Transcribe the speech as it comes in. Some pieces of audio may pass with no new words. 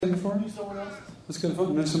before? That's kind of fun.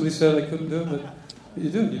 And then somebody said I couldn't do it, but you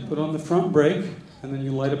do. You put on the front brake, and then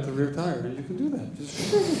you light up the rear tire, and you can do that.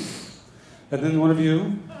 And then one of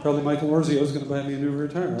you, probably Michael Orzio, is going to buy me a new rear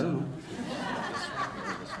tire. I don't know.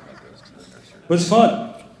 But it's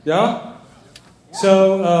fun. Yeah?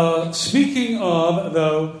 So, speaking of,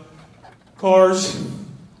 though, cars,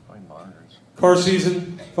 car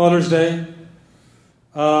season, Father's Day,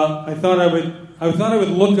 I thought I would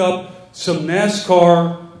look up some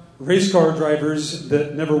NASCAR race car drivers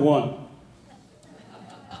that never won.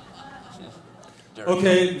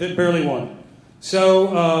 Okay, that barely won.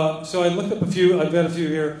 So I looked up a few. I've got a few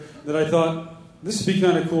here that I thought this would be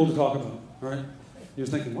kind of cool to talk about. All right? You're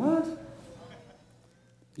thinking, what?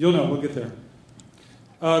 You'll know. We'll get there.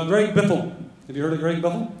 Greg Biffle. Have you heard of Greg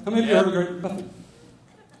Biffle? How many of you heard of Greg Biffle?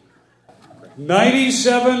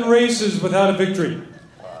 97 races without a victory.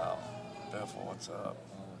 Wow. Biffle, what's up?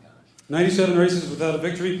 97 races without a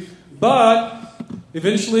victory, but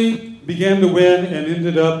eventually began to win and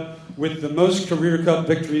ended up with the most career cup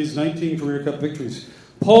victories, 19 career cup victories.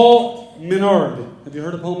 Paul Menard. Have you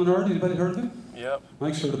heard of Paul Menard? Anybody heard of him? Yep.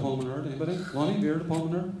 Mike's heard of Paul Menard. Anybody? Lonnie, have you heard of Paul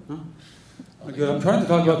Menard? No? Good. I'm trying to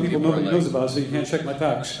talk about people nobody knows about, so you can't check my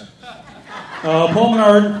facts. Paul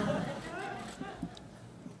Menard.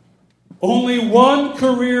 Only one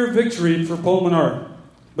career victory for Paul Menard,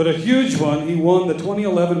 but a huge one. He won the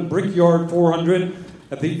 2011 Brickyard 400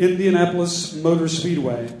 at the Indianapolis Motor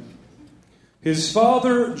Speedway. His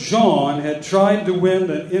father, John, had tried to win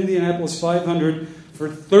the Indianapolis 500 for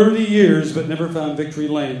 30 years, but never found victory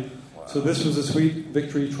lane. Wow. So this was a sweet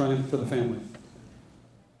victory triumph for the family.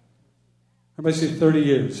 Everybody say 30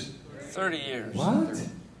 years. 30 years. What?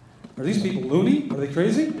 Are these people loony? Are they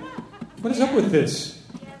crazy? What is up with this?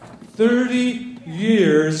 30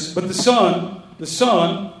 years, but the sun,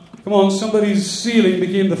 come on, somebody's ceiling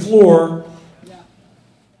became the floor,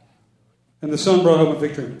 and the sun brought home a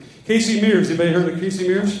victory. Casey Mears, anybody heard of Casey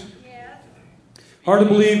Mears? Yeah. Hard to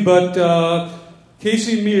believe, but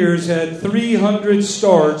Casey Mears had 300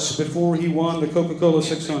 starts before he won the Coca-Cola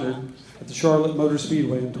 600 at the Charlotte Motor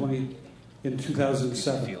Speedway in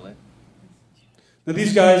 2007. Now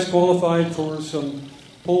these guys qualified for some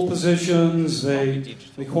pole positions. They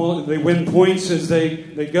win points as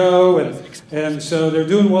they go, and so they're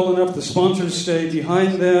doing well enough. The sponsors stay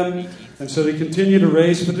behind them, and so they continue to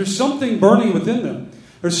race. But there's something burning within them.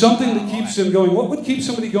 There's something that keeps them going. What would keep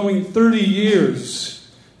somebody going 30 years?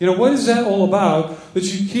 You know, what is that all about? That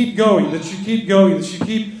you keep going, that you keep going, that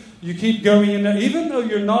you keep going, even though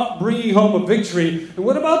you're not bringing home a victory. And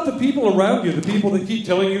what about the people around you, the people that keep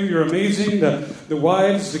telling you you're amazing, the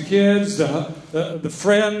wives, the kids, the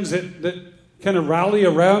friends that kind of rally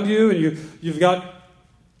around you, and you've got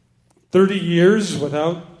 30 years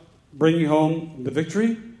without bringing home the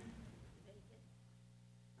victory?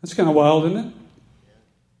 That's kind of wild, isn't it?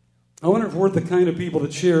 I wonder if we're the kind of people that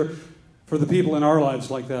cheer for the people in our lives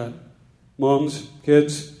like that. Moms,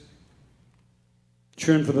 kids,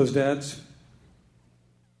 cheering for those dads.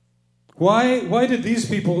 Why did these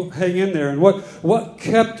people hang in there? And what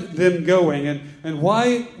kept them going? And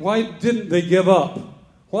why didn't they give up?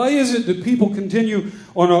 Why is it that people continue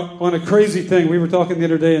on a crazy thing? We were talking the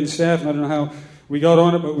other day in staff, and I don't know how we got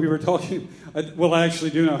on it, but we were talking. Well, I actually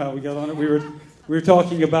do know how we got on it. We were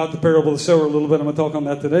talking about the parable of the sower a little bit. I'm going to talk on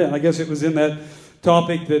that today. And I guess it was in that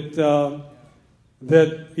topic that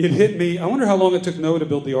it hit me. I wonder how long it took Noah to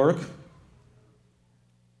build the ark.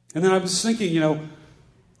 And then I was thinking,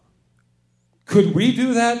 could we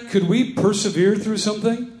do that? Could we persevere through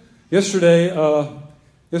something? Yesterday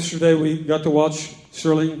we got to watch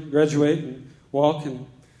Sterling graduate and walk and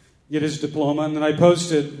get his diploma. And then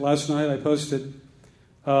last night I posted,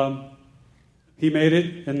 he made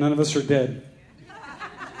it and none of us are dead.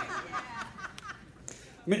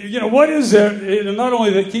 What is there? Not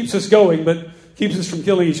only that keeps us going, but keeps us from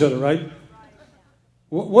killing each other, right?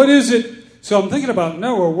 What is it? So I'm thinking about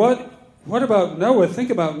Noah. What about Noah? Think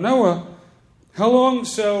about Noah. How long?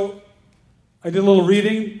 So I did a little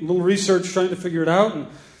reading, a little research, trying to figure it out. And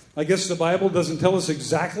I guess the Bible doesn't tell us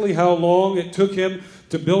exactly how long it took him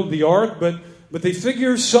to build the ark, but they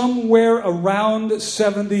figure somewhere around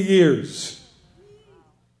 70 years.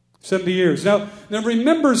 70 years. Now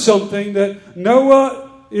remember something, that Noah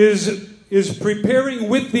is preparing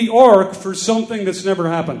with the ark for something that's never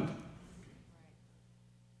happened.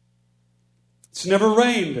 It's never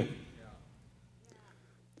rained.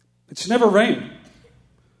 It's never rained.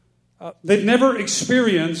 They've never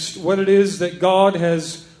experienced what it is that God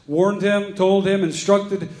has warned him, told him,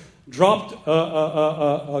 instructed, dropped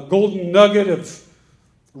a golden nugget of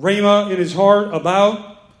rhema in his heart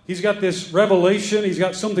about. He's got this revelation. He's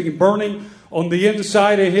got something burning on the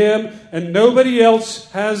inside of him, and nobody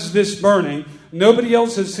else has this burning. Nobody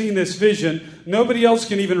else has seen this vision. Nobody else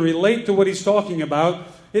can even relate to what he's talking about.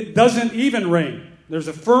 It doesn't even rain. There's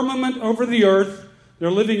a firmament over the earth.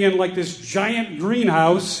 They're living in like this giant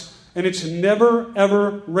greenhouse, and it's never,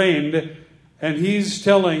 ever rained. And he's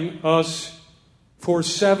telling us for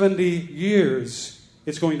 70 years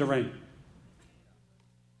it's going to rain.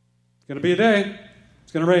 It's going to be a day.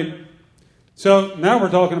 It's going to rain. So now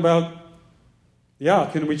we're talking about,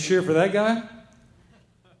 can we cheer for that guy?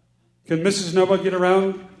 Can Mrs. Noah get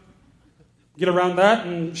around that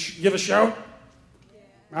and give a shout?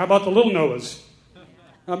 How about the little Noahs?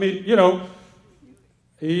 I mean,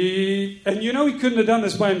 he couldn't have done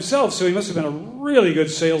this by himself, so he must have been a really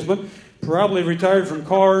good salesman. Probably retired from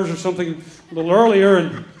cars or something a little earlier,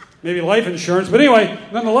 and maybe life insurance. But anyway,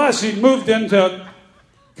 nonetheless, he moved into,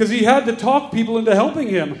 because he had to talk people into helping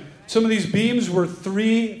him. Some of these beams were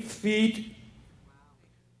 3 feet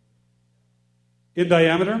in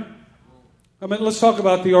diameter. I mean, let's talk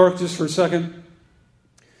about the ark just for a second.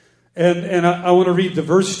 And I want to read the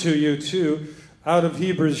verse to you, too, out of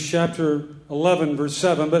Hebrews chapter 11, verse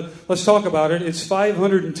 7. But let's talk about it. It's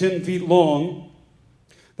 510 feet long.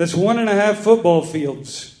 That's 1.5 football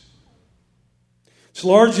fields. It's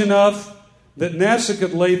large enough that NASA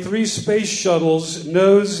could lay 3 space shuttles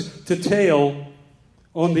nose to tail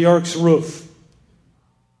on the ark's roof.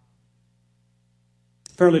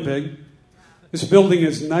 Fairly big. This building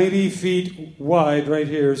is 90 feet wide right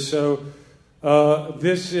here. So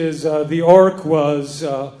this is, the ark was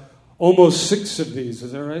almost 6 of these.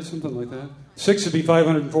 Is that right? Something like that. 6 would be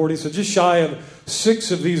 540. So just shy of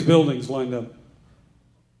 6 of these buildings lined up.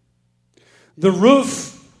 The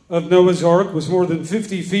roof of Noah's Ark was more than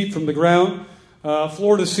 50 feet from the ground.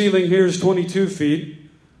 Floor to ceiling here is 22 feet,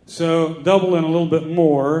 so double and a little bit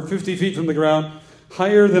more. 50 feet from the ground,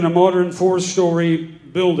 higher than a modern 4-story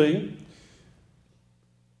building.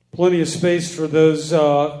 Plenty of space for those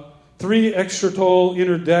 3 extra tall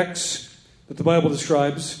inner decks that the Bible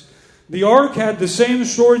describes. The Ark had the same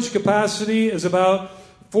storage capacity as about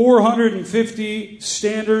 450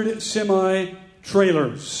 standard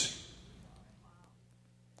semi-trailers.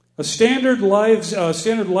 A standard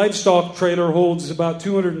livestock trailer holds about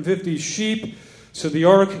 250 sheep, so the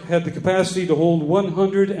ark had the capacity to hold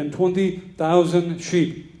 120,000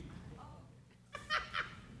 sheep.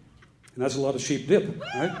 And that's a lot of sheep dip,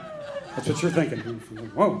 right? That's what you're thinking.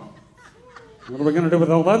 Whoa, what are we going to do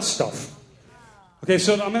with all that stuff? Okay,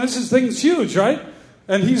 so this thing's huge, right?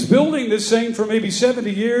 And he's building this thing for maybe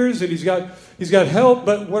 70 years, and he's got help.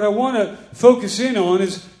 But what I want to focus in on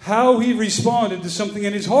is how he responded to something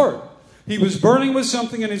in his heart. He was burning with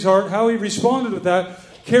something in his heart. How he responded with that,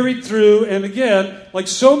 carried through. And again, like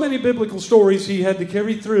so many biblical stories, he had to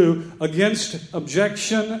carry through against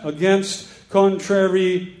objection, against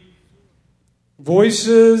contrary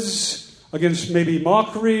voices, against maybe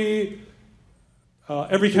mockery,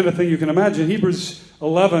 every kind of thing you can imagine. Hebrews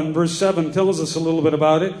 11, verse 7 tells us a little bit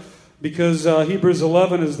about it, because Hebrews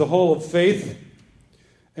 11 is the hall of faith.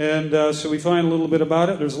 And so we find a little bit about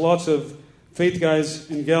it. There's lots of faith guys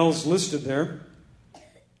and gals listed there.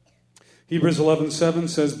 Hebrews 11:7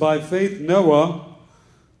 says, "By faith Noah,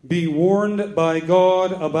 being warned by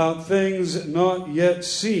God about things not yet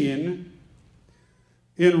seen,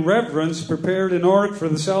 in reverence prepared an ark for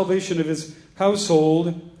the salvation of his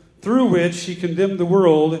household, through which he condemned the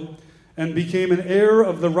world and became an heir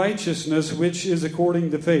of the righteousness which is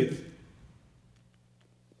according to faith."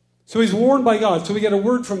 So he's warned by God. So we get a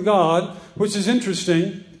word from God, which is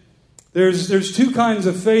interesting. There's 2 kinds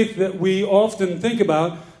of faith that we often think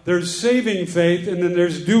about. There's saving faith, and then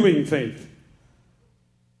there's doing faith.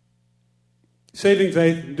 Saving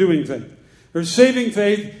faith, doing faith. There's saving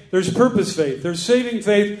faith, there's purpose faith. There's saving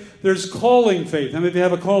faith, there's calling faith. How many of you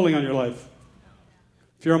have a calling on your life?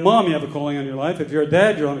 If you're a mom, you have a calling on your life. If you're a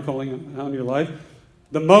dad, you're on a calling on your life.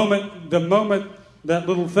 The moment that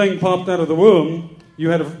little thing popped out of the womb, you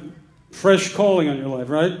had a fresh calling on your life,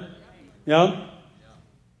 right? Yeah?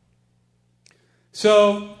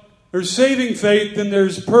 So there's saving faith, then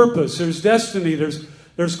there's purpose, there's destiny,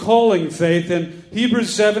 there's calling faith. And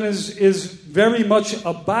Hebrews 7 is very much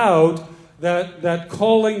about that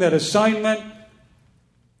calling, that assignment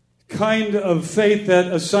kind of faith, that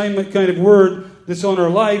assignment kind of word that's on our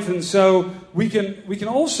life. And so we can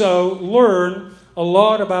also learn a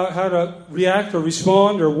lot about how to react or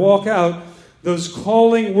respond or walk out those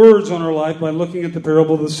calling words on our life by looking at the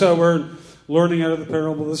parable of the sower and learning out of the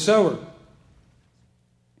parable of the sower.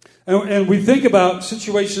 And we think about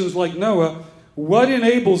situations like Noah. What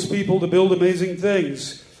enables people to build amazing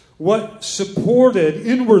things? What supported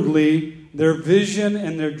inwardly their vision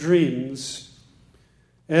and their dreams?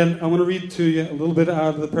 And I want to read to you a little bit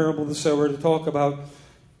out of the parable of the sower to talk about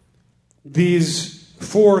these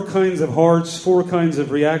 4 kinds of hearts, 4 kinds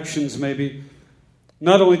of reactions maybe,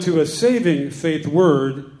 not only to a saving faith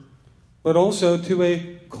word, but also to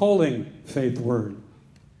a calling faith word.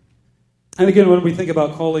 And again, when we think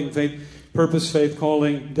about calling faith, purpose faith,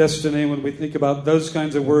 calling, destiny, when we think about those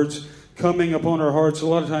kinds of words coming upon our hearts, a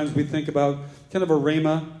lot of times we think about kind of a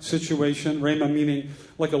rhema situation. Rhema meaning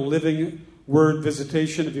like a living word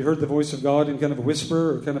visitation. Have you heard the voice of God in kind of a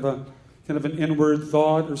whisper or kind of an inward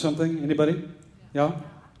thought or something? Anybody? Yeah?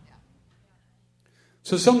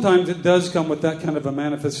 So sometimes it does come with that kind of a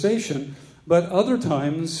manifestation, but other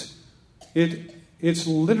times it's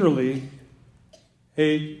literally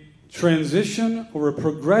a transition or a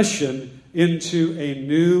progression into a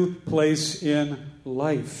new place in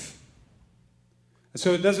life.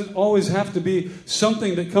 So it doesn't always have to be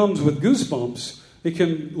something that comes with goosebumps. It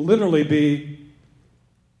can literally be,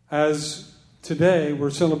 as today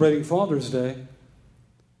we're celebrating Father's Day,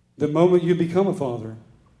 the moment you become a father.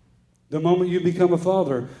 The moment you become a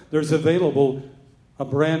father, there's available a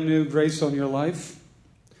brand new grace on your life.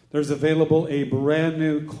 There's available a brand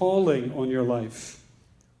new calling on your life.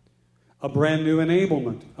 A brand new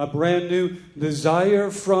enablement. A brand new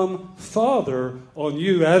desire from Father on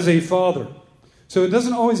you as a father. So it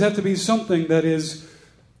doesn't always have to be something that is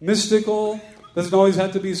mystical. Doesn't always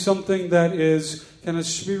have to be something that is kind of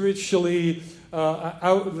spiritually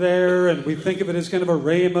out there, and we think of it as kind of a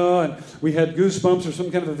rhema, and we had goosebumps or some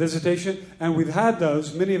kind of a visitation, and we've had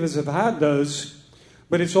those. Many of us have had those,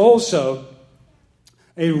 but it's also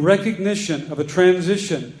a recognition of a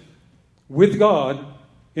transition with God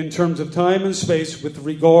in terms of time and space with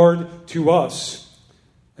regard to us,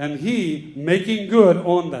 and He making good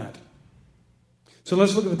on that. So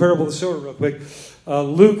let's look at the parable of the sower real quick.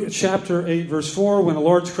 Luke chapter 8, verse 4, when a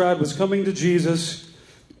large crowd was coming to Jesus,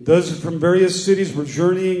 those from various cities were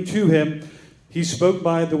journeying to Him, He spoke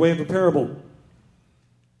by the way of a parable.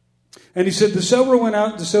 And He said, the sower went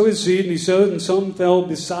out to sow his seed, and he sowed, and some fell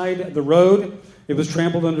beside the road. It was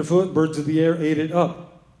trampled underfoot, birds of the air ate it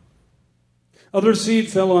up. Other seed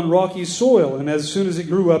fell on rocky soil, and as soon as it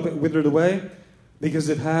grew up, it withered away, because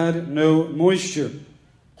it had no moisture.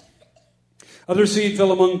 Other seed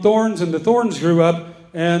fell among thorns, and the thorns grew up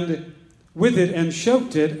and with it and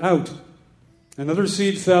choked it out. Another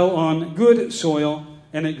seed fell on good soil,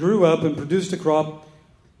 and it grew up and produced a crop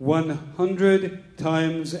 100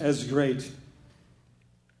 times as great.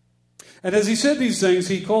 And as he said these things,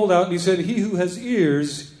 he called out and he said, he who has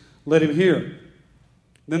ears, let him hear.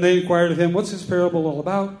 Then they inquired of him, what's this parable all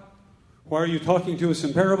about? Why are you talking to us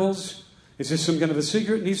in parables? Is this some kind of a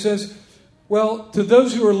secret? And he says, well, to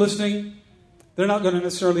those who are listening, they're not going to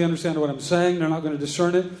necessarily understand what I'm saying. They're not going to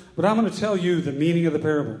discern it. But I'm going to tell you the meaning of the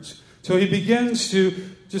parables. So he begins to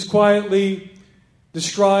just quietly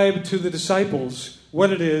describe to the disciples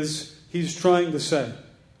what it is he's trying to say.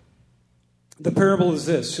 The parable is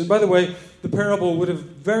this. And by the way, the parable would have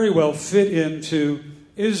very well fit into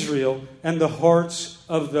Israel and the hearts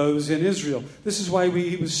of those in Israel. This is why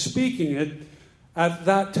he was speaking it at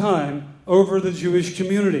that time over the Jewish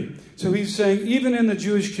community. So he's saying, even in the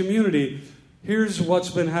Jewish community, here's what's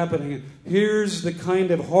been happening. Here's the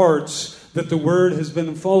kind of hearts that the word has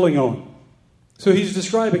been falling on. So he's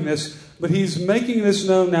describing this, but he's making this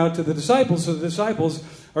known now to the disciples. So the disciples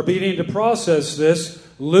are beginning to process this.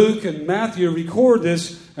 Luke and Matthew record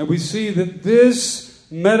this, and we see that this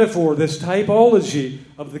metaphor, this typology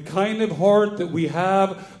of the kind of heart that we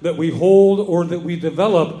have, that we hold, or that we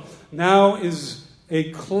develop, now is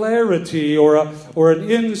a clarity or an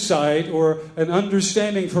insight or an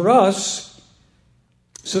understanding for us,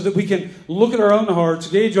 so that we can look at our own hearts,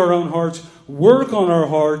 gauge our own hearts, work on our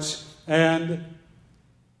hearts, and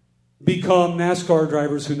become NASCAR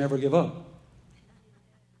drivers who never give up.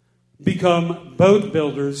 Become boat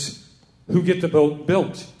builders who get the boat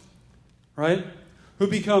built. Right? Who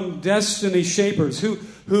become destiny shapers.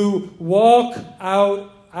 Who walk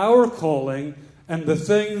out our calling and the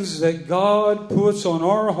things that God puts on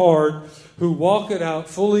our heart. Who walk it out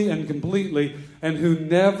fully and completely. And who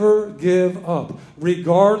never give up,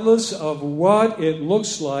 regardless of what it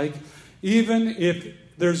looks like. Even if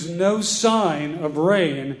there's no sign of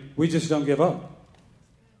rain, we just don't give up.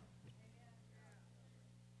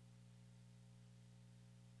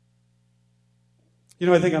 You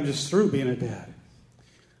know, I think I'm just through being a dad.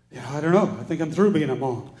 You know, I don't know. I think I'm through being a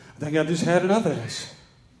mom. I think I've just had enough of this.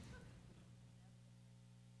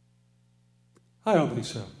 I don't think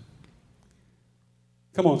so.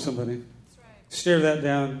 Come on, somebody. Stare that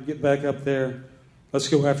down. Get back up there. Let's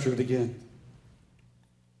go after it again.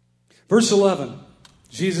 Verse 11.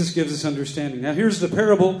 Jesus gives us understanding. Now here's the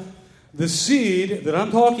parable. The seed that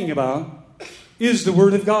I'm talking about is the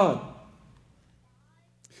Word of God.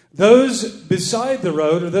 Those beside the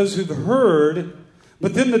road are those who've heard,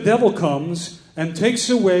 but then the devil comes and takes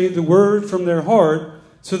away the Word from their heart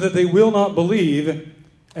so that they will not believe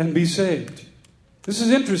and be saved. This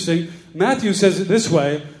is interesting. Matthew says it this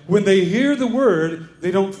way: when they hear the Word,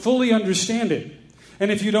 they don't fully understand it.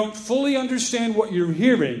 And if you don't fully understand what you're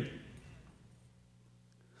hearing,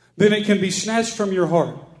 then it can be snatched from your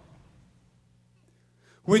heart.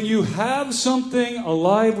 When you have something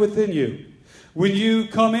alive within you, when you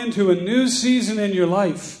come into a new season in your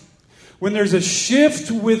life, when there's a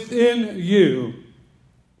shift within you,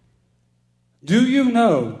 do you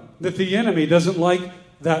know that the enemy doesn't like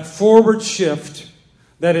that forward shift,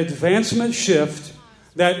 that advancement shift,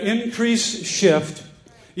 that increase shift,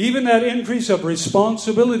 even that increase of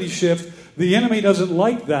responsibility shift? The enemy doesn't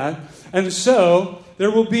like that. And so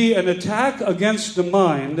there will be an attack against the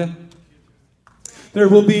mind. There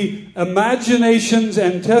will be imaginations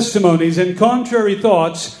and testimonies and contrary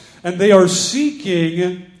thoughts, and they are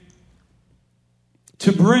seeking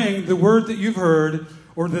to bring the word that you've heard,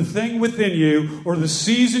 or the thing within you, or the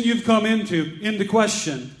season you've come into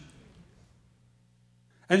question.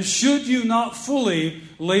 And should you not fully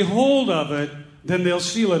lay hold of it, then they'll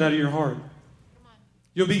steal it out of your heart.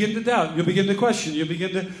 You'll begin to doubt. You'll begin to question. You'll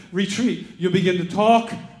begin to retreat. You'll begin to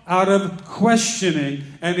talk out of questioning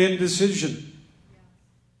and indecision.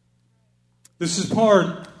 This is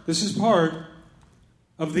part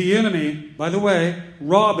of the enemy, by the way,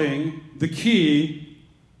 robbing the key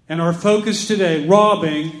and our focus today,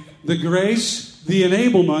 robbing the grace, the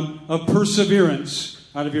enablement of perseverance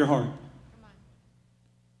out of your heart.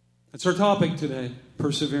 That's our topic today,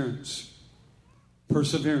 perseverance.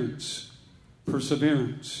 Perseverance.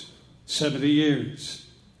 Perseverance. 70 years.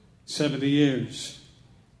 70 years.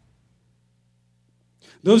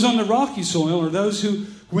 Those on the rocky soil are those who,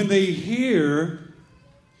 when they hear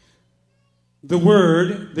the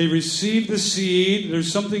word, they receive the seed.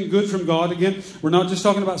 There's something good from God. Again, we're not just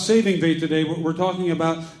talking about saving faith today. We're talking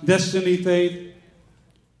about destiny faith,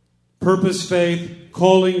 purpose faith,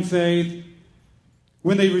 calling faith.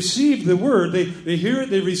 When they receive the word, they hear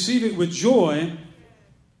it, they receive it with joy.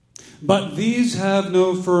 But these have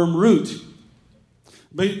no firm root.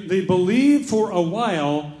 They believe for a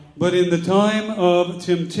while, but in the time of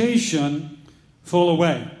temptation, fall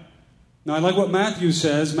away. Now, I like what Matthew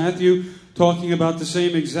says. Matthew, talking about the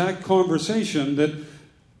same exact conversation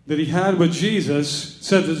that he had with Jesus,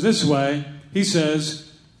 said it this way. He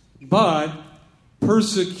says, but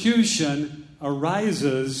persecution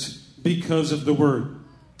arises because of the word.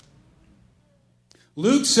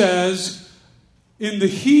 Luke says, in the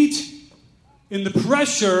heat, in the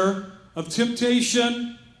pressure of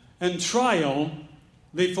temptation and trial,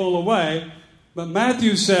 they fall away. But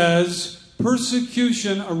Matthew says,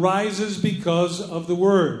 persecution arises because of the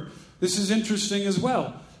word. This is interesting as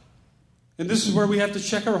well. And this is where we have to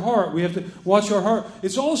check our heart. We have to watch our heart.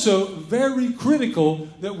 It's also very critical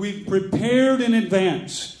that we've prepared in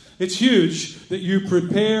advance. It's huge that you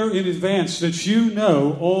prepare in advance, that you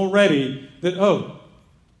know already that,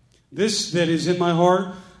 this that is in my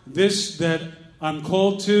heart, this that I'm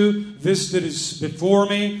called to, this that is before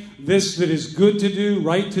me, this that is good to do,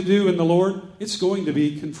 right to do in the Lord, it's going to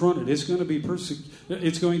be confronted. It's going to be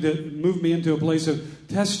it's going to move me into a place of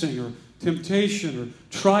testing or temptation or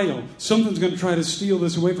trial. Something's going to try to steal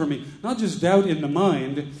this away from me. Not just doubt in the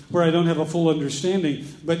mind where I don't have a full understanding,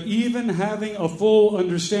 but even having a full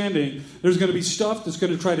understanding, there's going to be stuff that's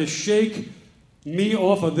going to try to shake me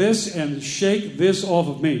off of this and shake this off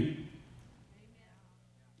of me.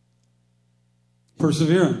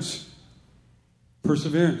 Perseverance.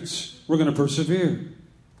 Perseverance. We're going to persevere.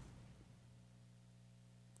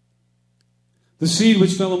 The seed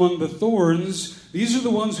which fell among the thorns, these are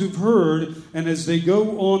the ones who've heard, and as they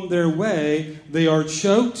go on their way, they are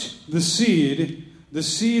choked, the seed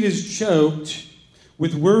is choked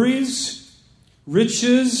with worries,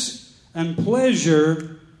 riches, and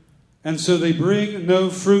pleasure, and so they bring no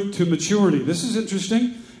fruit to maturity. This is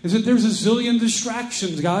interesting, is that there's a zillion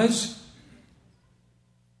distractions, guys.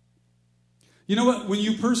 You know what? When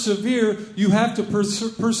you persevere, you have to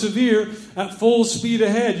persevere at full speed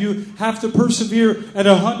ahead. You have to persevere at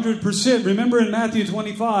 100%. Remember in Matthew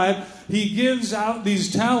 25, he gives out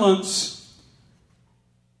these talents.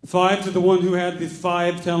 5 to the one who had the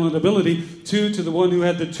 5 talent ability, 2 to the one who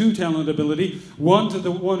had the 2 talent ability, 1 to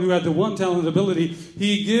the one who had the 1 talent ability.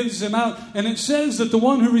 He gives them out. And it says that the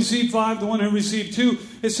one who received 5, the one who received 2,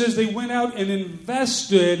 it says they went out and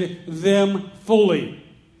invested them fully.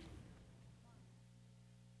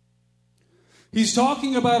 He's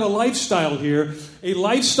talking about a lifestyle here, a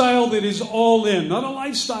lifestyle that is all in, not a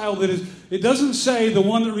lifestyle that is, it doesn't say the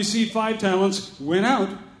one that received 5 talents went out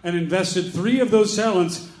and invested 3 of those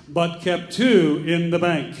talents, but kept 2 in the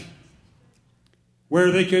bank, where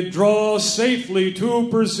they could draw safely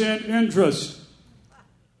 2% interest.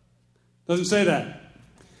 Doesn't say that.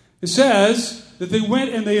 It says that they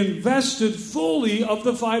went and they invested fully of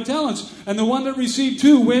the 5 talents. And the one that received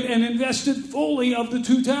 2 went and invested fully of the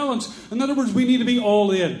 2 talents. In other words, we need to be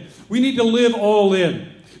all in. We need to live all in.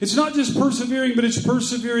 It's not just persevering, but it's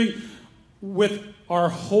persevering with our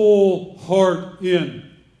whole heart in.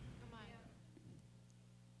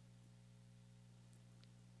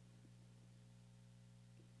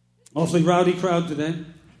 Awfully rowdy crowd today.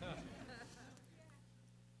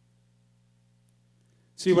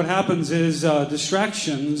 See, what happens is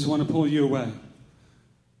distractions want to pull you away.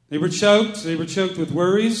 They were choked with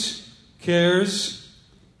worries, cares,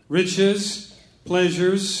 riches,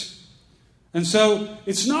 pleasures. And so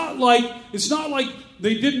it's not like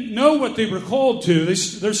they didn't know what they were called to.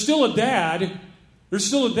 They're still a dad. They're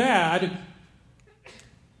still a dad.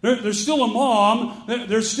 They're still a mom.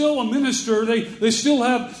 They're still a minister. They still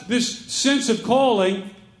have this sense of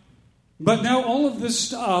calling. But now all of this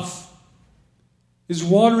stuff is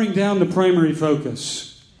watering down the primary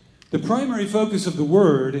focus. The primary focus of the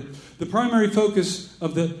Word, the primary focus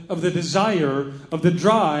of the desire, of the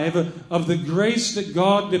drive, of the grace that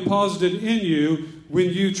God deposited in you when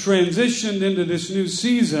you transitioned into this new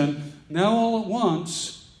season, now all at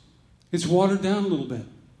once, it's watered down a little bit.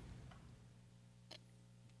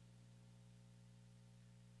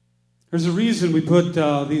 There's a reason we put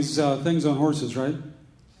these things on horses, right?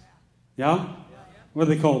 Yeah? What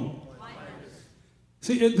are they called?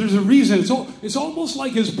 See, there's a reason. It's almost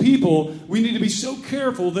like as people, we need to be so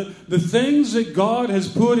careful that the things that God has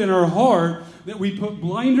put in our heart, that we put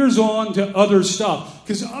blinders on to other stuff.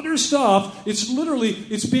 Because other stuff,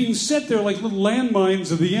 it's being set there like little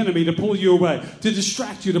landmines of the enemy to pull you away, to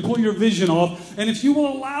distract you, to pull your vision off. And if you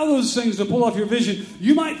will allow those things to pull off your vision,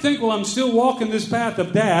 you might think, well, I'm still walking this path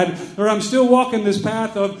of dad, or I'm still walking this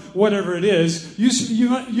path of whatever it is.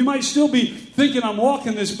 You might still be thinking I'm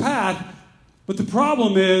walking this path, but the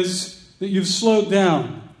problem is that you've slowed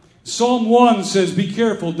down. Psalm 1 says, be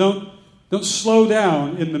careful, don't slow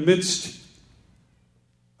down in the midst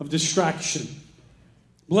of distraction.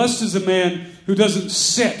 Blessed is the man who doesn't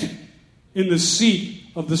sit in the seat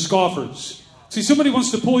of the scoffers. See, somebody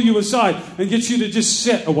wants to pull you aside and get you to just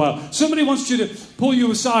sit a while. Somebody wants you to pull you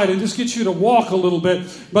aside and just get you to walk a little bit.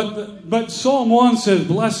 But Psalm 1 says,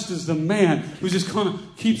 blessed is the man who just kind of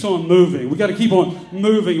keeps on moving. We got to keep on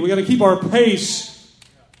moving. We got to keep our pace.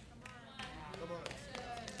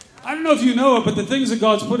 I don't know if you know it, but the things that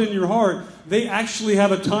God's put in your heart, they actually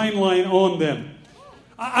have a timeline on them.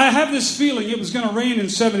 I have this feeling it was going to rain in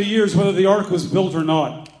 70 years whether the ark was built or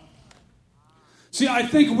not. See, I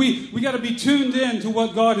think we got to be tuned in to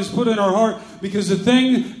what God has put in our heart, because the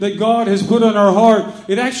thing that God has put in our heart,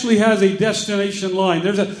 it actually has a destination line.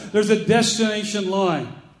 There's a destination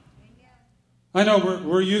line. I know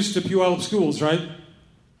we're used to Puyallup schools, right?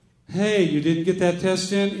 Hey, you didn't get that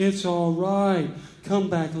test in? It's all right. Come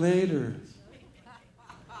back later.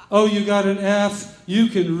 Oh, you got an F? You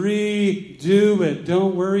can redo it.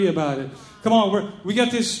 Don't worry about it. Come on, we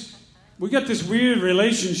got this weird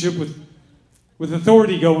relationship with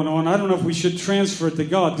authority going on. I don't know if we should transfer it to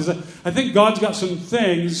God, because I think God's got some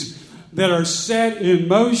things that are set in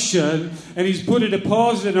motion, and He's put a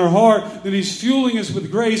deposit in our heart that He's fueling us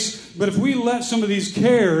with grace. But if we let some of these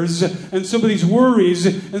cares and some of these worries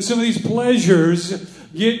and some of these pleasures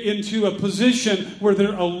get into a position where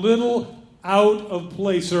they're a little out of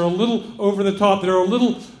place, they're a little over the top, they're a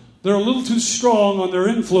little too strong on their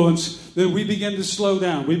influence, then we begin to slow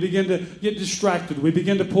down. We begin to get distracted. We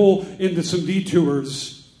begin to pull into some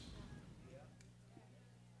detours.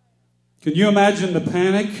 Can you imagine the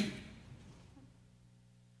panic?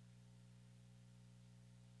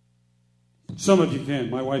 Some of you can.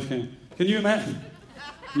 My wife can. Can you imagine?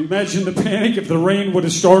 Can you imagine the panic if the rain would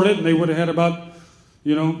have started and they would have had about,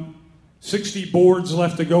 60 boards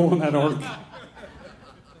left to go on that ark?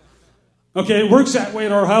 Okay, it works that way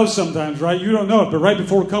at our house sometimes, right? You don't know it, but right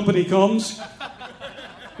before company comes,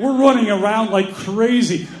 we're running around like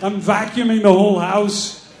crazy. I'm vacuuming the whole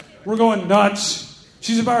house. We're going nuts.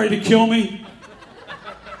 She's about ready to kill me.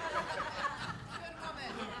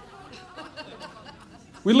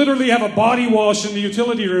 We literally have a body wash in the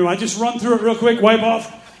utility room. I just run through it real quick, wipe off,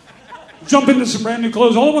 jump into some brand new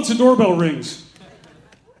clothes. All at once the doorbell rings.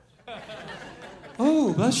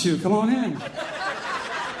 Oh, bless you. Come on in.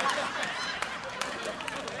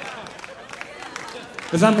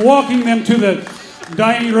 As I'm walking them to the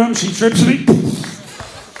dining room, she trips me.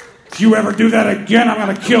 If you ever do that again, I'm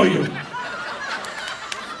going to kill you.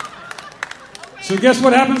 So guess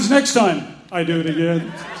what happens next time I do it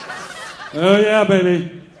again? Oh yeah,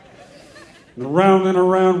 baby. And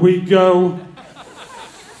around we go.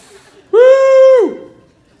 Woo!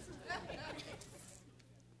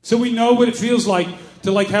 So we know what it feels like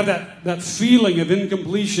to have that feeling of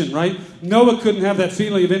incompletion, right? Noah couldn't have that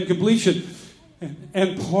feeling of incompletion.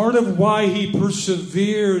 And part of why he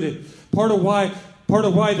persevered, part of why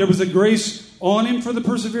there was a grace on him for the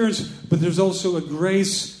perseverance, but there's also a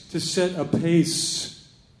grace to set a pace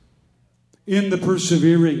in the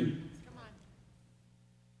persevering.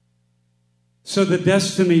 So the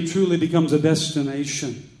destiny truly becomes a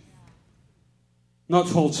destination, not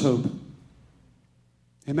false hope.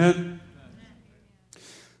 Amen?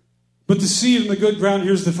 But the seed in the good ground,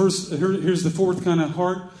 here's the fourth kind of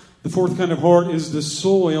heart. The fourth kind of heart is the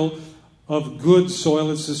soil of good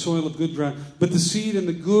soil. It's the soil of good ground. But the seed in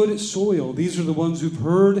the good soil, these are the ones who've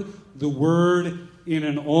heard the word in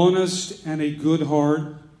an honest and a good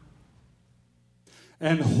heart,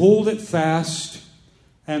 and hold it fast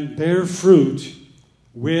and bear fruit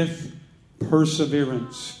with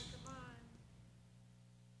perseverance.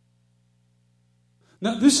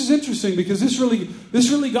 Now, this is interesting because this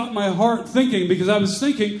really got my heart thinking, because I was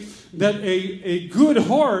thinking that a good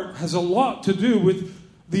heart has a lot to do with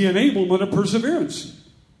the enablement of perseverance.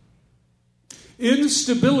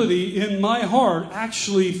 Instability in my heart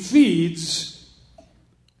actually feeds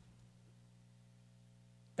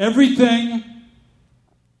everything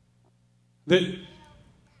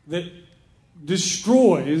that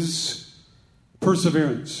destroys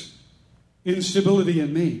perseverance. Instability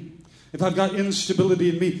in me. If I've got instability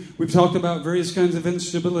in me, we've talked about various kinds of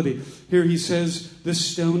instability. Here he says the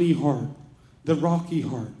stony heart, the rocky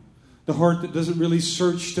heart, the heart that doesn't really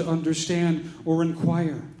search to understand or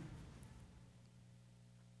inquire.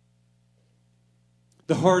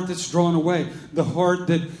 The heart that's drawn away, the heart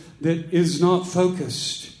that is not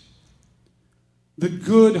focused. The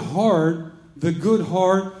good heart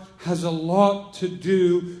has a lot to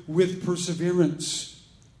do with perseverance.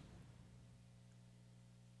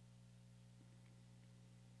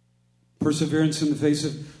 Perseverance in the face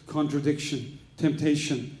of contradiction,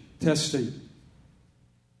 temptation, testing.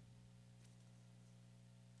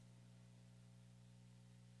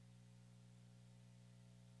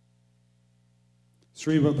 Let's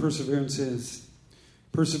read what perseverance is.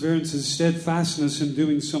 Perseverance is steadfastness in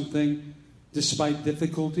doing something despite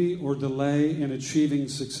difficulty or delay in achieving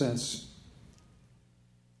success.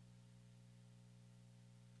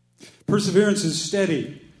 Perseverance is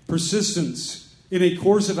steady persistence in a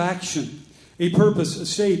course of action, a purpose, a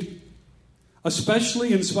state,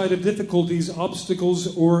 especially in spite of difficulties,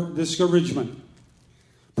 obstacles, or discouragement.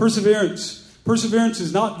 Perseverance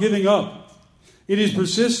is not giving up. It is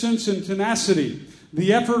persistence and tenacity,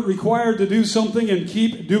 the effort required to do something and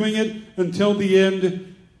keep doing it until the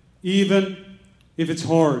end, even if it's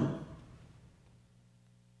hard.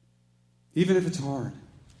 Even if it's hard.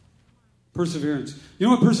 Perseverance. You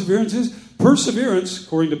know what perseverance is? Perseverance,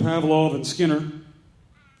 according to Pavlov and Skinner.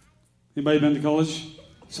 Anybody been to college?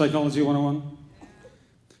 Psychology 101.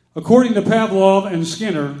 According to Pavlov and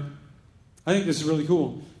Skinner, I think this is really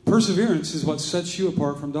cool. Perseverance is what sets you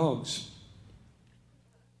apart from dogs.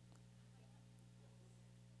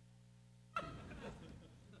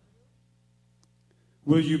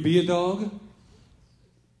 Will you be a dog?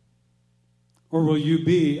 Or will you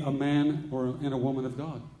be a man and a woman of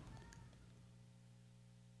God?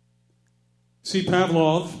 See,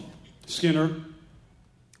 Pavlov, Skinner,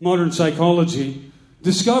 modern psychology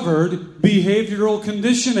discovered behavioral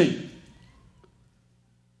conditioning.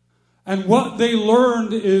 And what they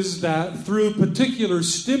learned is that through particular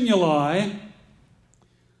stimuli,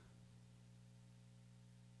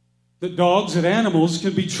 that dogs and animals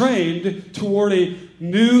can be trained toward a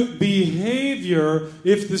new behavior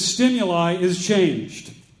if the stimuli is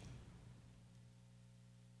changed.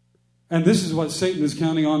 And this is what Satan is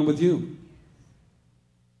counting on with you.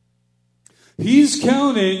 He's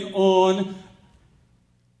counting on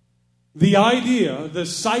the idea, the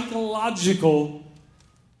psychological,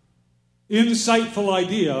 insightful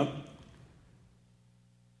idea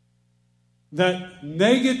that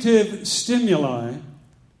negative stimuli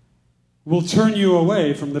will turn you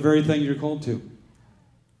away from the very thing you're called to.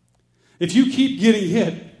 If you keep getting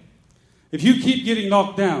hit, if you keep getting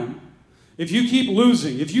knocked down, if you keep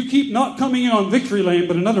losing, if you keep not coming in on victory lane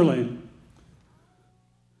but another lane,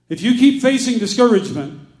 if you keep facing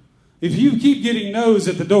discouragement, if you keep getting no's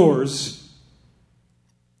at the doors,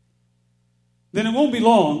 then it won't be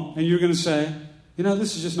long and you're going to say,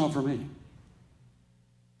 this is just not for me.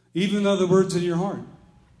 Even though the word's in your heart.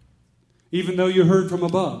 Even though you heard from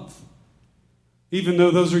above. Even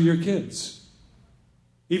though those are your kids.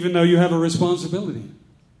 Even though you have a responsibility.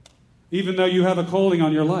 Even though you have a calling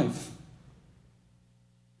on your life.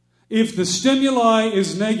 If the stimuli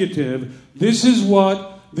is negative, this is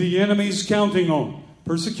what the enemy's counting on.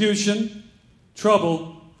 Persecution,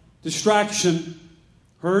 trouble, distraction,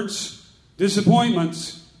 hurts,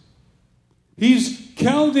 disappointments. He's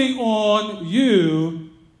counting on you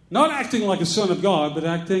not acting like a son of God, but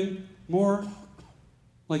acting more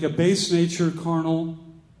like a base nature, carnal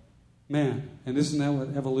man. And isn't that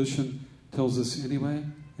what evolution tells us anyway?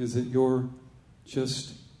 Is that you're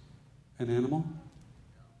just an animal?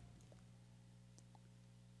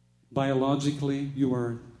 Biologically, you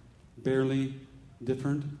are barely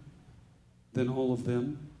different than all of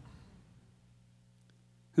them.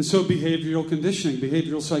 And so behavioral conditioning,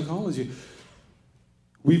 behavioral psychology,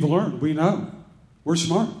 we've learned, we know, we're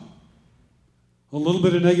smart. A little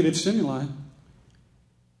bit of negative stimuli,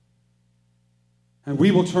 and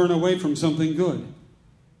we will turn away from something good.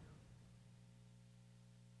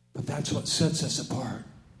 But that's what sets us apart.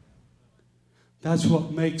 That's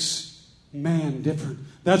what makes man different.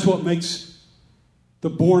 That's what makes the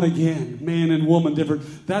born again man and woman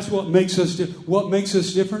different. That's what makes us different. What makes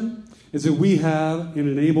us different is that we have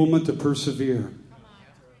an enablement to persevere.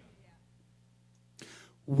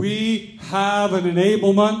 We have an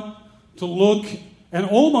enablement to look and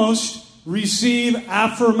almost receive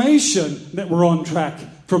affirmation that we're on track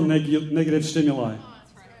from negative stimuli.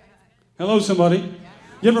 Hello, somebody.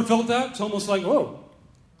 You ever felt that? It's almost like, whoa.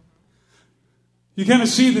 You kind of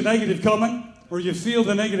see the negative coming, or you feel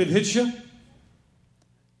the negative hit you.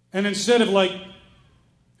 And instead of like,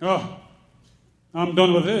 oh, I'm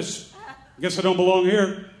done with this. I guess I don't belong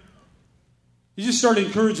here. You just start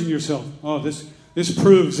encouraging yourself. Oh, this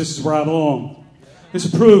proves this is where I belong. This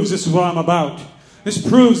proves this is what I'm about. This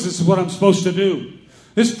proves this is what I'm supposed to do.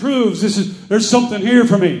 This proves there's something here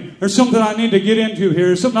for me. There's something I need to get into here.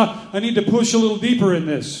 There's something I need to push a little deeper in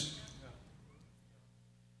this.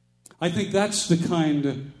 I think that's the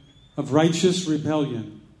kind of righteous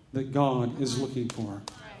rebellion that God is looking for.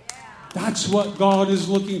 That's what God is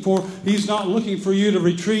looking for. He's not looking for you to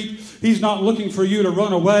retreat. He's not looking for you to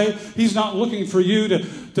run away. He's not looking for you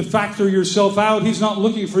to factor yourself out. He's not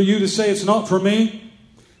looking for you to say it's not for me.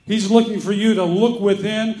 He's looking for you to look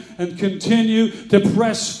within and continue to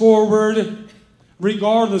press forward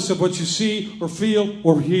regardless of what you see or feel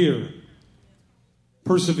or hear.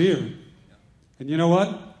 Persevere. And you know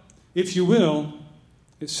what? If you will,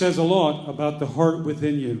 it says a lot about the heart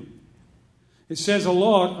within you. It says a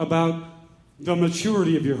lot about the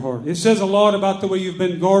maturity of your heart. It says a lot about the way you've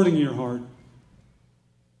been guarding your heart.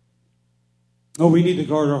 Oh, we need to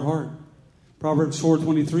guard our heart. Proverbs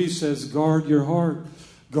 4:23 says, guard your heart.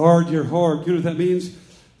 Guard your heart. You know what that means?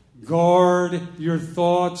 Guard your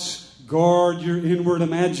thoughts. Guard your inward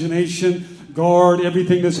imagination. Guard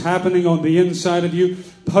everything that's happening on the inside of you.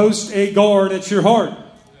 Post a guard at your heart.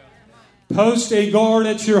 Post a guard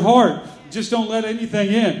at your heart. Just don't let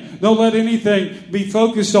anything in. Don't let anything be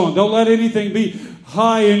focused on. Don't let anything be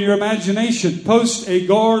high in your imagination. Post a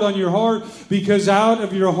guard on your heart, because out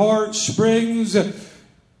of your heart springs the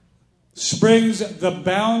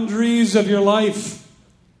boundaries of your life.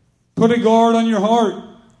 Put a guard on your heart.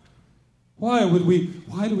 Why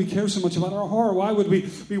do we care so much about our heart? Why would we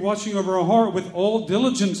be watching over our heart? With all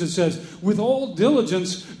diligence, it says. With all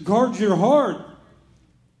diligence, guard your heart.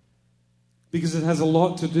 Because it has a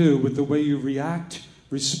lot to do with the way you react,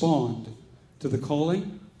 respond to the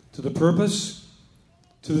calling, to the purpose,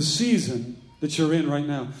 to the season that you're in right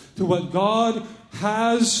now. To what God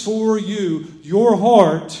has for you. Your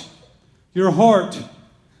heart,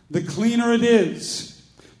 the cleaner it is,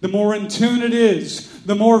 the more in tune it is,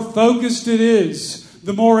 the more focused it is,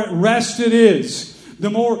 the more at rest it is, the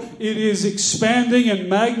more it is expanding and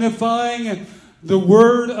magnifying the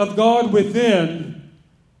Word of God within,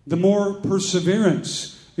 the more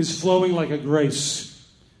perseverance is flowing like a grace.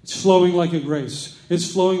 It's flowing like a grace.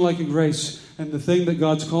 It's flowing like a grace. And the thing that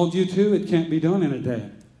God's called you to, it can't be done in a day.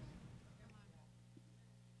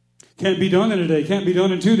 Can't be done in a day. Can't be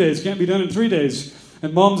done in 2 days. Can't be done in 3 days.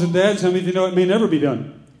 And moms and dads, how many of you know it may never be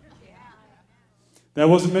done? That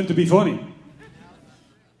wasn't meant to be funny.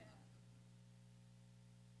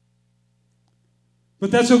 But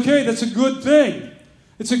that's okay. That's a good thing.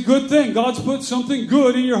 It's a good thing. God's put something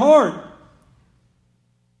good in your heart.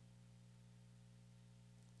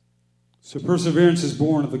 So perseverance is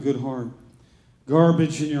born of a good heart.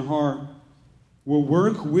 Garbage in your heart will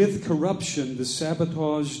work with corruption to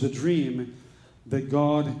sabotage the dream that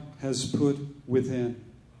God has put within.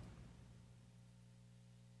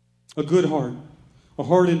 A good heart, a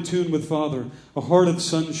heart in tune with Father, a heart of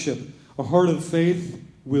sonship, a heart of faith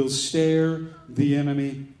will stare the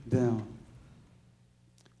enemy down.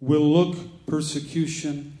 Will look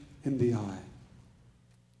persecution in the eye.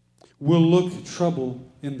 Will look trouble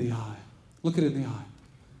in the eye. Look it in the eye.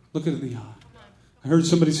 Look it in the eye. I heard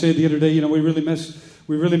somebody say the other day,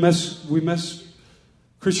 we mess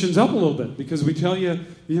Christians up a little bit because we tell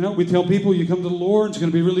we tell people you come to the Lord, it's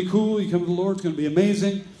going to be really cool. You come to the Lord, it's going to be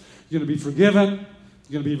amazing. You're going to be forgiven.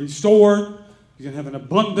 You're going to be restored. You're going to have an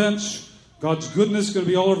abundance. God's goodness is going to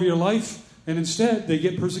be all over your life. And instead, they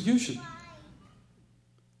get persecution.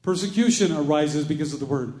 Persecution arises because of the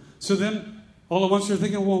word. So then, all at once they're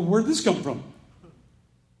thinking, well, where'd this come from?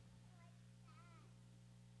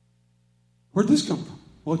 Where'd this come from?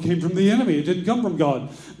 Well, it came from the enemy. It didn't come from God.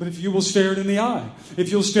 But if you will stare it in the eye, if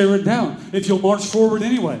you'll stare it down, if you'll march forward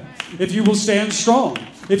anyway, if you will stand strong,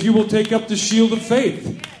 if you will take up the shield of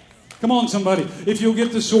faith. Come on, somebody. If you'll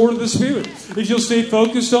get the sword of the Spirit, if you'll stay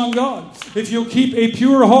focused on God, if you'll keep a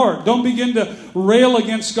pure heart, don't begin to rail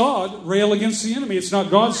against God, rail against the enemy. It's not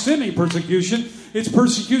God sending persecution. It's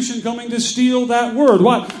persecution coming to steal that word.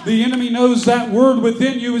 Why? The enemy knows that word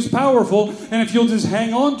within you is powerful, and if you'll just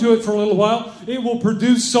hang on to it for a little while, it will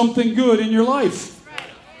produce something good in your life.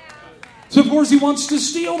 So, of course, he wants to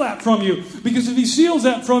steal that from you, because if he steals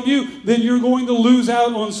that from you, then you're going to lose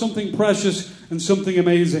out on something precious and something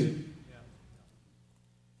amazing.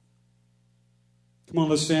 Come on,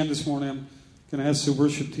 let's stand this morning. I'm going to ask the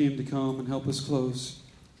worship team to come and help us close.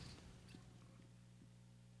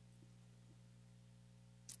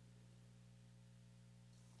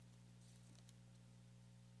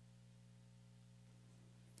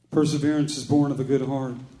 Perseverance is born of a good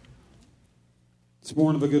heart. It's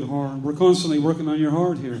born of a good heart. We're constantly working on your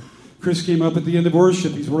heart here. Chris came up at the end of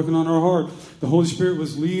worship. He's working on our heart. The Holy Spirit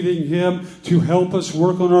was leading him to help us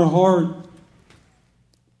work on our heart.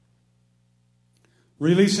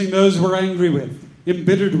 Releasing those we're angry with,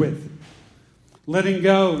 embittered with. Letting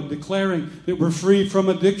go and declaring that we're free from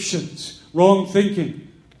addictions, wrong thinking.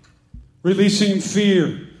 Releasing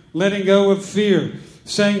fear, letting go of fear,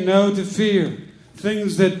 saying no to fear.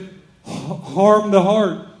 Things that harm the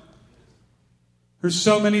heart. There's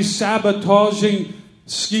so many sabotaging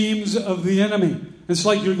schemes of the enemy. It's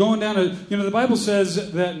like you're going down the Bible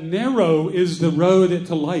says that narrow is the road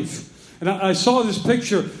to life. And I saw this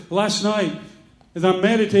picture last night as I'm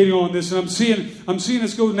meditating on this, and I'm seeing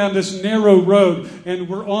us going down this narrow road, and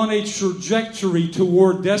we're on a trajectory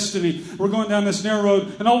toward destiny. We're going down this narrow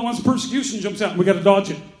road, and all at once persecution jumps out, and we got to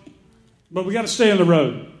dodge it. But we got to stay on the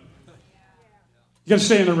road. You got to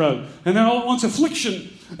stay on the road. And then all at once affliction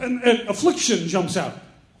jumps out.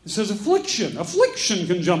 It says affliction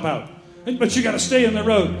can jump out. But you got to stay in the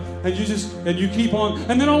road. And you keep on.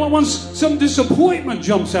 And then all at once some disappointment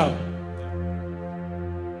jumps out.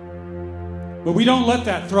 But we don't let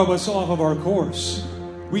that throw us off of our course.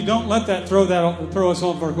 We don't let that throw us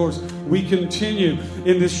off our course. We continue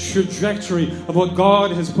in this trajectory of what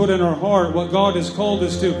God has put in our heart, what God has called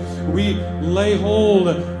us to. We lay hold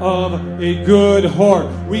of a good heart.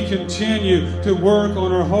 We continue to work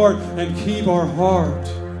on our heart and keep our heart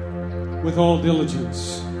with all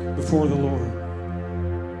diligence before the Lord.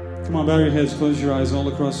 Come on, bow your heads, close your eyes all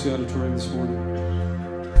across the auditorium this morning.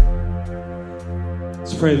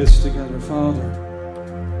 Let's pray this together. Father,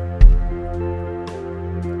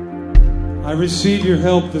 I receive your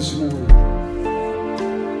help this morning.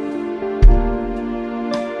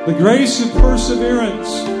 The grace of perseverance.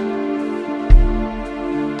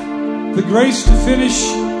 The grace to finish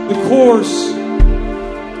the course.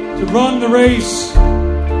 To run the race.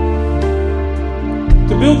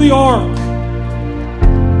 To build the ark.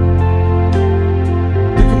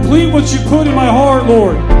 To complete what you put in my heart,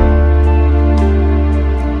 Lord.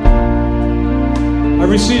 I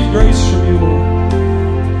receive grace from you, Lord.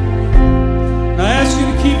 And I ask you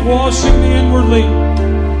to keep washing me inwardly,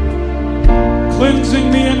 cleansing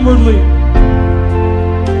me inwardly.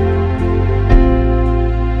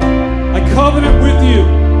 I covenant with you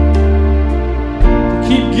to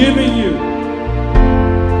keep giving you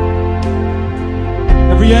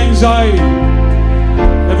every anxiety,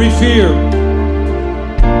 every fear,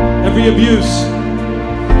 every abuse,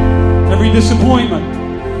 every disappointment,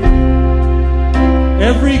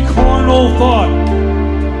 every carnal thought.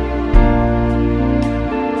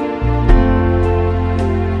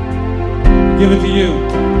 Give it to you.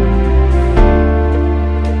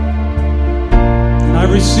 And I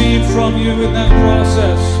receive from you in that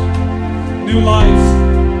process new life,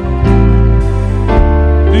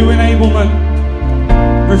 new enablement,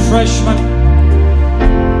 refreshment,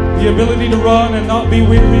 the ability to run and not be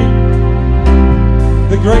weary,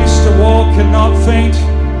 the grace to walk and not faint.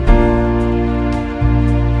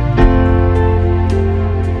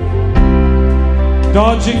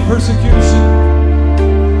 Dodging persecution,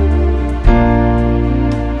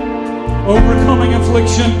 overcoming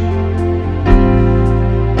affliction,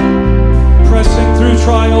 pressing through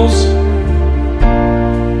trials.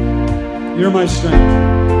 You're my strength.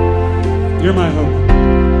 You're my hope.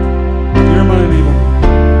 You're my enablement.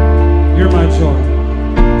 You're my joy.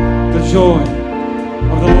 The joy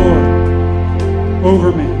of the Lord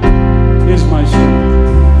over me is my strength.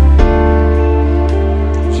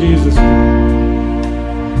 Jesus.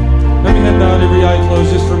 Let me head bowed, every eye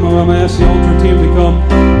closed just for a moment. I'm going to ask the altar team to come.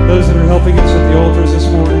 Those that are helping us at the altars this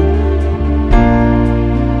morning.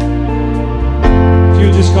 If you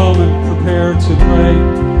would just come and prepare to pray.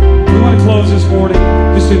 We want to close this morning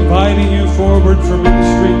just inviting you forward for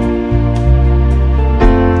ministry.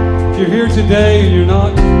 If you're here today and you're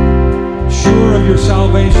not sure of your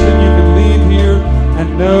salvation, you can leave here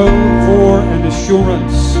and know for an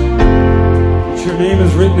assurance that your name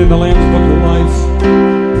is written in the Lamb's Book of Life,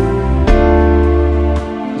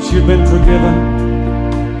 that you've been forgiven,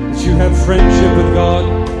 that you have friendship with God.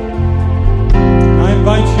 And I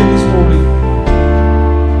invite you this morning,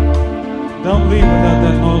 don't leave without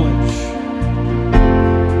that knowledge.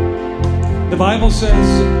 The Bible says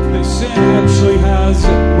that sin actually has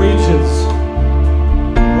wages.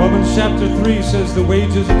 Romans chapter 3 says the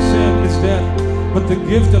wages of sin is death, but the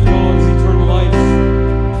gift of God is eternal life.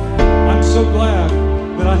 I'm so glad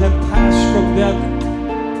that I have passed from death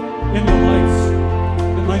into life,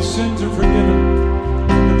 that my sins are forgiven,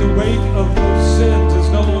 that the weight of those sins is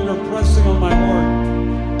no longer pressing on my heart.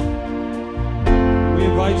 We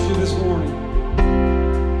invite you this morning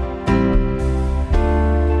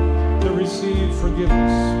to receive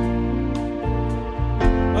forgiveness.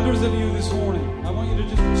 Others of you this morning, I want you to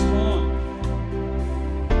just respond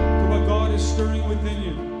to what God is stirring within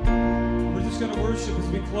you. We're just going to worship as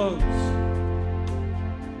we close.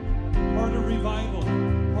 Part of revival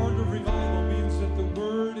means that the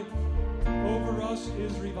word over us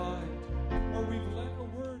is revived.